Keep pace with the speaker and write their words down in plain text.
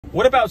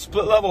What about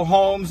split level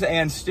homes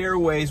and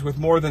stairways with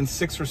more than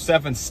 6 or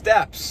 7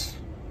 steps?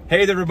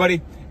 Hey there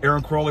everybody,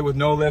 Aaron Crowley with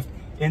No Lift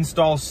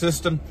Install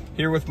System,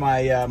 here with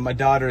my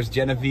daughters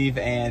Genevieve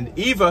and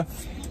Eva.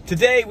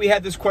 Today we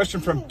had this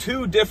question from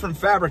 2 different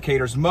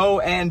fabricators, Mo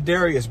and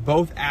Darius.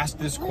 Both asked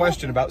this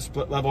question about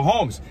split level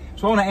homes.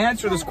 So I want to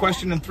answer this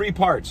question in 3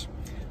 parts.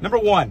 Number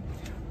 1,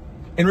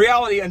 in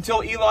reality,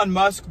 until Elon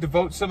Musk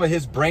devotes some of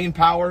his brain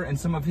power and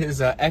some of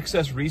his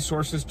excess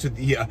resources to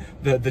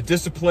the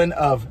discipline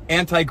of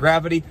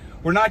anti-gravity,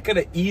 we're not going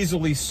to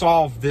easily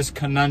solve this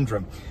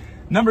conundrum.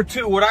 Number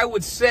 2, what I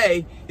would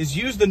say is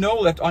use the no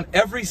lift on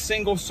every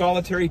single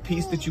solitary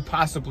piece that you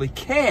possibly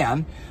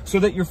can so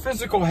that your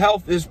physical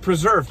health is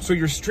preserved, so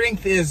your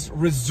strength is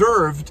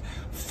reserved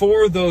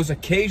for those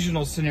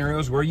occasional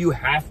scenarios where you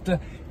have to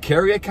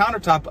carry a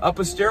countertop up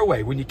a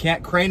stairway, when you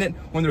can't crane it,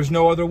 when there's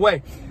no other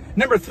way.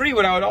 Number 3,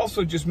 what I would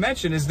also just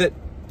mention is that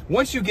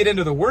once you get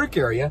into the work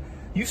area,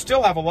 you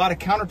still have a lot of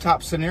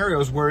countertop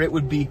scenarios where it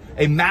would be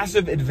a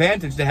massive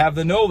advantage to have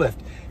the no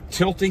lift.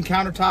 Tilting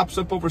countertops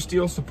up over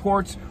steel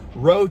supports,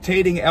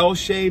 rotating L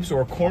shapes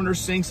or corner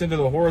sinks into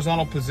the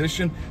horizontal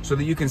position so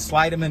that you can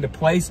slide them into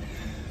place.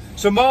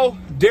 So Mo,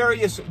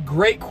 Darius,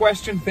 great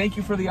question. Thank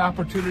you for the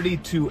opportunity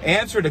to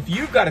answer it. If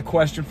you've got a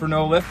question for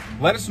No Lift,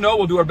 let us know.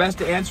 We'll do our best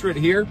to answer it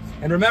here.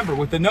 And remember,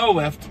 with the No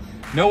Lift,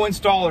 no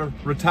installer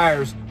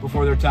retires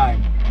before their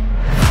time.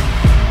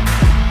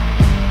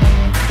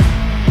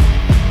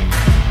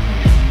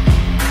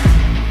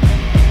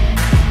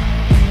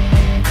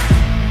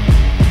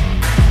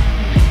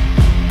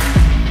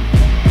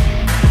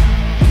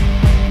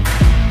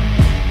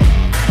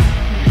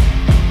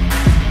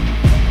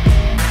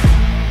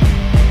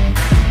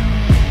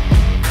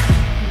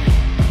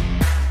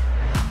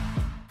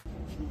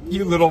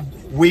 You little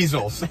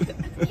weasels.